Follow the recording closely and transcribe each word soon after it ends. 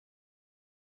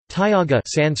Tyāga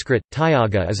Sanskrit,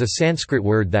 Tyāga is a Sanskrit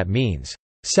word that means,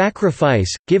 "...sacrifice,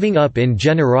 giving up in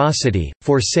generosity,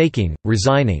 forsaking,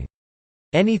 resigning,"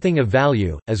 anything of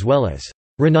value, as well as,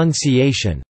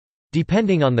 "...renunciation,"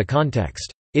 depending on the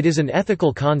context. It is an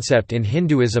ethical concept in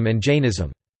Hinduism and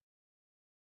Jainism.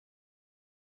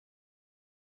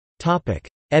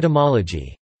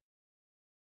 Etymology.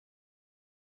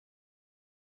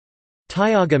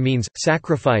 Tyāga means,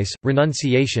 sacrifice,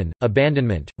 renunciation,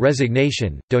 abandonment,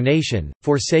 resignation, donation,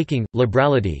 forsaking,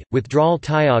 liberality, withdrawal.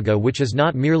 Tyāga, which is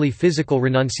not merely physical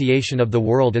renunciation of the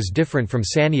world, is different from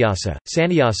sannyasa.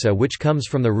 Sannyasa, which comes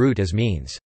from the root as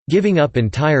means, giving up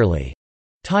entirely.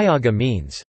 Tyāga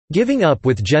means, giving up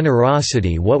with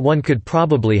generosity what one could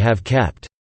probably have kept.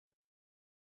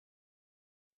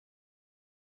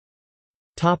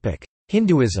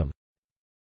 Hinduism.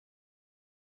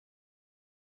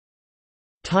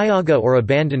 Tyāga or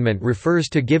abandonment refers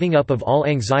to giving up of all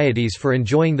anxieties for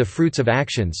enjoying the fruits of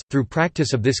actions. Through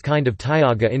practice of this kind of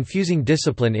tyāga, infusing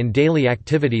discipline in daily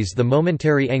activities, the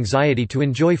momentary anxiety to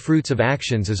enjoy fruits of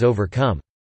actions is overcome.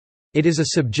 It is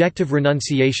a subjective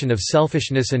renunciation of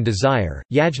selfishness and desire.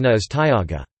 Yajna is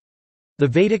tyāga. The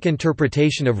Vedic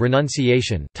interpretation of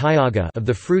renunciation of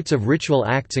the fruits of ritual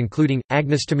acts, including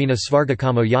agnistamina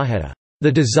svargakamo yaheta,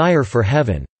 the desire for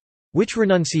heaven, which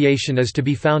renunciation is to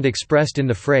be found expressed in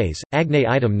the phrase, Agne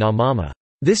itam na mama,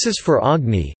 this is for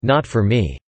Agni, not for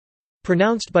me,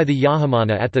 pronounced by the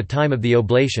Yahamana at the time of the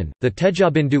oblation. The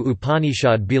Tejabindu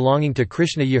Upanishad belonging to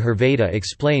Krishna Yajurveda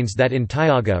explains that in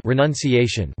Tyāga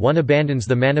renunciation, one abandons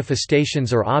the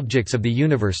manifestations or objects of the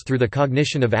universe through the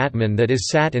cognition of Atman, that is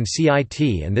Sat and Cit,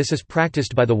 and this is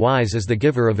practiced by the wise as the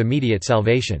giver of immediate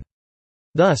salvation.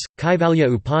 Thus,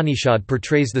 Kaivalya Upanishad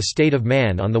portrays the state of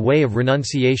man on the way of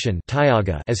renunciation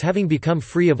as having become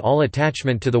free of all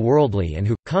attachment to the worldly, and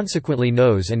who, consequently,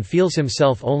 knows and feels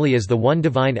himself only as the one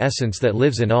divine essence that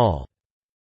lives in all.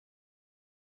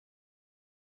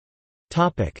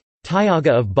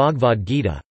 Tyāga of Bhagavad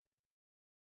Gita.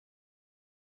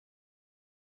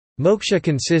 Moksha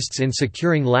consists in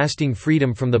securing lasting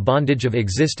freedom from the bondage of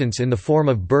existence in the form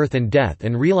of birth and death,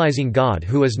 and realizing God,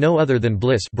 who is no other than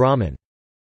bliss, Brahman.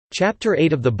 Chapter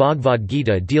 8 of the Bhagavad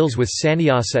Gita deals with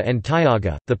sannyasa and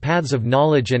tyāga, the paths of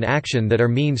knowledge and action that are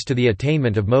means to the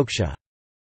attainment of moksha.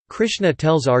 Krishna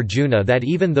tells Arjuna that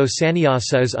even though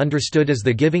sannyasa is understood as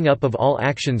the giving up of all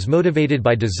actions motivated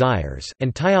by desires,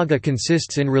 and tyāga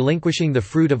consists in relinquishing the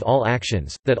fruit of all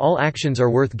actions, that all actions are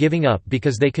worth giving up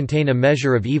because they contain a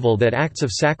measure of evil, that acts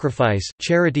of sacrifice,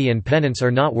 charity and penance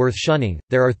are not worth shunning.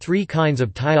 There are three kinds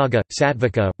of tyāga,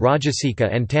 sattvika,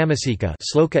 rajasika and tamasika,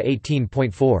 Sloka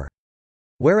 18.4.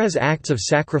 Whereas acts of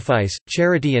sacrifice,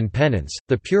 charity and penance,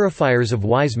 the purifiers of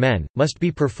wise men, must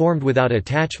be performed without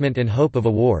attachment and hope of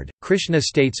award, Krishna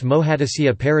states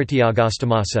mohatasya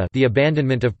parityagastamasa, the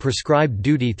abandonment of prescribed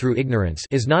duty through ignorance,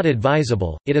 is not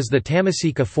advisable. It is the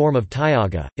tamasika form of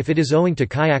tyāga. If it is owing to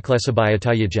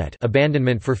kayaklesabhayatayajet,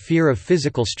 abandonment for fear of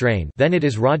physical strain, then it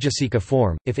is rajasika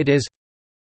form. If it is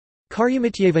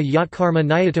Karyamityeva yatkarma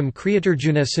nayatam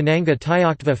kriyatarjuna sananga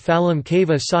tyaktva phalam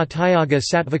kava sa tyāga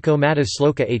sattviko mata,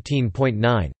 Sloka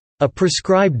 18.9. A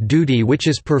prescribed duty which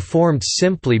is performed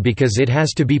simply because it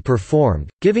has to be performed,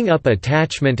 giving up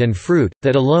attachment and fruit,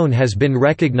 that alone has been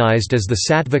recognized as the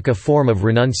sattvika form of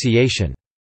renunciation.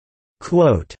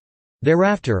 Quote.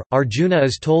 Thereafter, Arjuna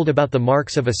is told about the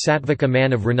marks of a sattvika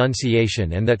man of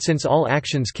renunciation, and that since all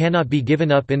actions cannot be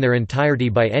given up in their entirety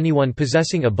by anyone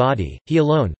possessing a body, he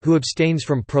alone, who abstains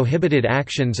from prohibited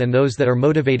actions and those that are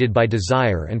motivated by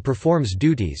desire and performs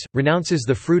duties, renounces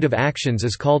the fruit of actions,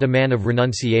 is called a man of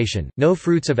renunciation. No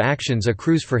fruits of actions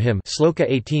accrues for him. Sloka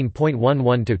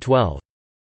 18.11-12.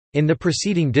 In the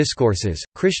preceding discourses,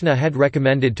 Krishna had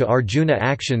recommended to Arjuna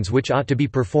actions which ought to be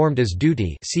performed as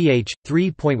duty, ch.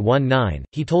 3.19.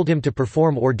 He told him to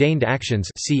perform ordained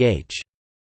actions, ch.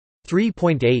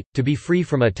 3.8, to be free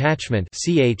from attachment,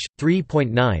 ch.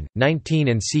 3.9, 19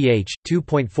 and ch.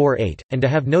 2.48, and to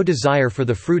have no desire for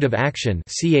the fruit of action,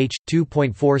 ch.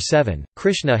 2.47.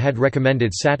 Krishna had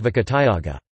recommended sattvika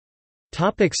tyāga.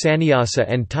 Sannyasa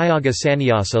and tyāga.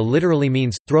 Sannyasa literally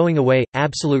means, throwing away,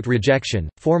 absolute rejection,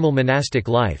 formal monastic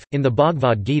life. In the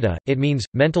Bhagavad Gita, it means,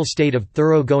 mental state of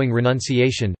thoroughgoing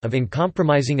renunciation, of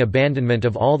uncompromising abandonment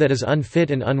of all that is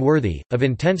unfit and unworthy, of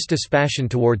intense dispassion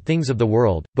toward things of the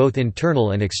world, both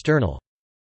internal and external.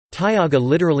 Tyāga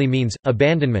literally means,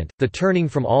 abandonment, the turning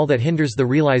from all that hinders the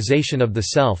realization of the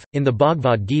self. In the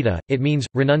Bhagavad Gita, it means,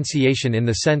 renunciation in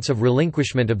the sense of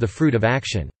relinquishment of the fruit of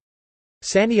action.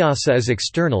 Sannyasa is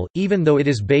external, even though it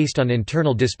is based on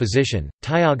internal disposition.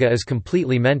 Tyāga is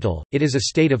completely mental, it is a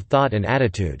state of thought and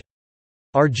attitude.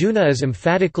 Arjuna is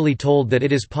emphatically told that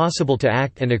it is possible to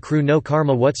act and accrue no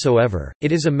karma whatsoever,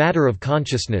 it is a matter of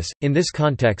consciousness. In this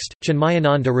context,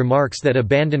 Chinmayananda remarks that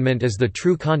abandonment is the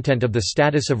true content of the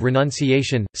status of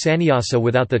renunciation, sannyasa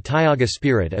without the Tyāga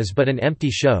spirit is but an empty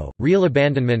show, real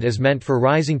abandonment is meant for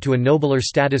rising to a nobler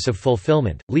status of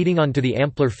fulfillment, leading on to the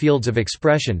ampler fields of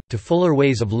expression, to fuller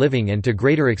ways of living and to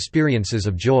greater experiences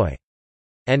of joy.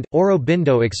 And,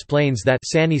 Aurobindo explains that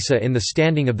sannisa in the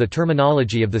standing of the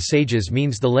terminology of the sages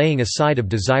means the laying aside of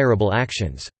desirable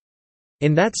actions.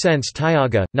 In that sense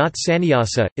Tyāga, not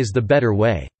sannyasa, is the better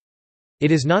way.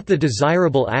 It is not the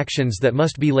desirable actions that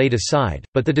must be laid aside,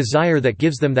 but the desire that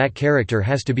gives them that character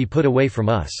has to be put away from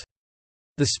us.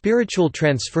 The spiritual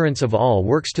transference of all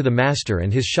works to the Master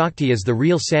and his Shakti is the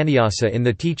real sannyasa in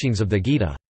the teachings of the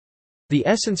Gita. The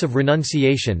essence of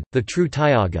renunciation, the true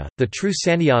Tyāga, the true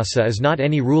sannyasa is not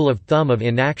any rule of thumb of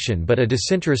inaction but a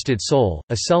disinterested soul,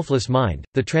 a selfless mind,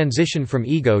 the transition from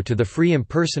ego to the free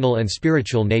impersonal and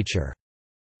spiritual nature.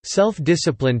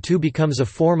 Self-discipline too becomes a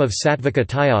form of sattvika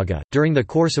Tyāga, during the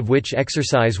course of which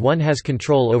exercise one has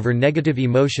control over negative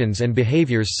emotions and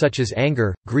behaviors such as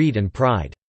anger, greed and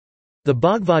pride. The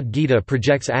Bhagavad Gita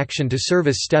projects action to serve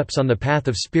as steps on the path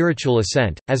of spiritual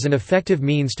ascent, as an effective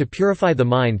means to purify the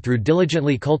mind through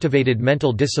diligently cultivated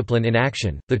mental discipline in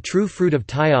action. The true fruit of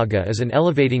Tyāga is an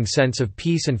elevating sense of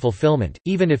peace and fulfillment,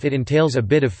 even if it entails a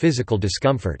bit of physical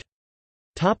discomfort.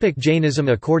 Jainism.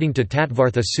 According to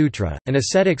Tattvartha Sutra, an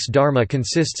ascetic's dharma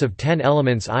consists of 10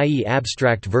 elements, i.e.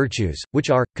 abstract virtues, which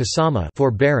are kasama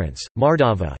forbearance,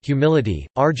 mardava humility,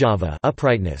 arjava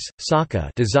uprightness,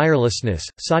 sakha desirelessness,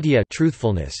 satya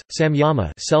truthfulness,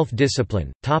 samyama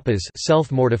self-discipline, tapas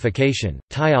self-mortification,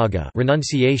 Tyāga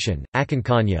renunciation,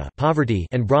 akankanya poverty,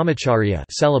 and brahmacharya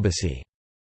celibacy.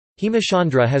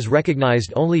 Hemachandra has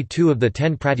recognized only 2 of the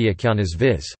 10 pratyakyanas,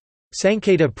 viz.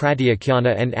 Sanketa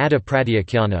Pratyakhyana and Adha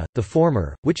Pratyakhyana. The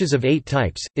former, which is of 8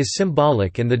 types, is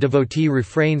symbolic and the devotee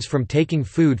refrains from taking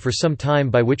food for some time,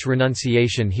 by which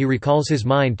renunciation he recalls his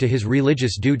mind to his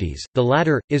religious duties. The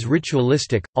latter, is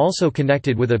ritualistic, also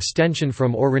connected with abstention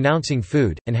from or renouncing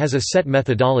food, and has a set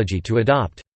methodology to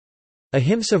adopt.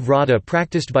 Ahimsa vrata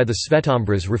practiced by the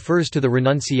Svetambras refers to the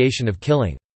renunciation of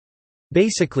killing.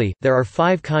 Basically, there are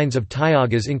 5 kinds of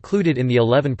Tyāgas included in the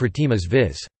 11 pratimas,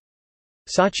 viz.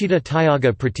 Sachita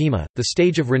Tyāga Pratima, the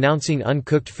stage of renouncing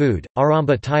uncooked food;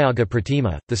 Arambha Tyāga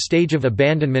Pratima, the stage of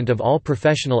abandonment of all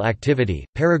professional activity;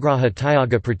 Parigraha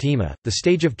Tyāga Pratima, the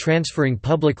stage of transferring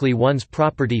publicly one's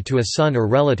property to a son or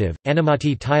relative;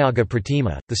 Anumati Tyāga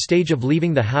Pratima, the stage of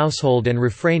leaving the household and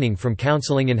refraining from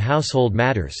counseling in household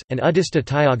matters; and Udista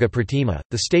Tyāga Pratima,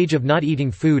 the stage of not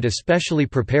eating food especially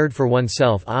prepared for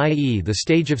oneself, i.e. the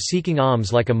stage of seeking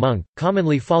alms like a monk,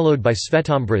 commonly followed by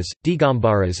Svetambras,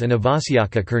 Digambaras and Avasyaka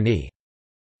Kurni.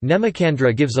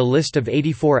 Nemachandra gives a list of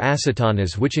 84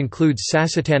 asatanas, which includes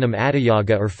Sasatanam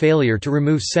Adiyaga or failure to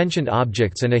remove sentient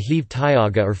objects and Ahiv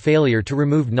Tyāga or failure to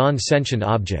remove non-sentient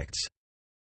objects.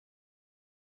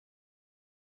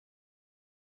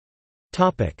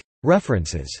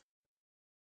 References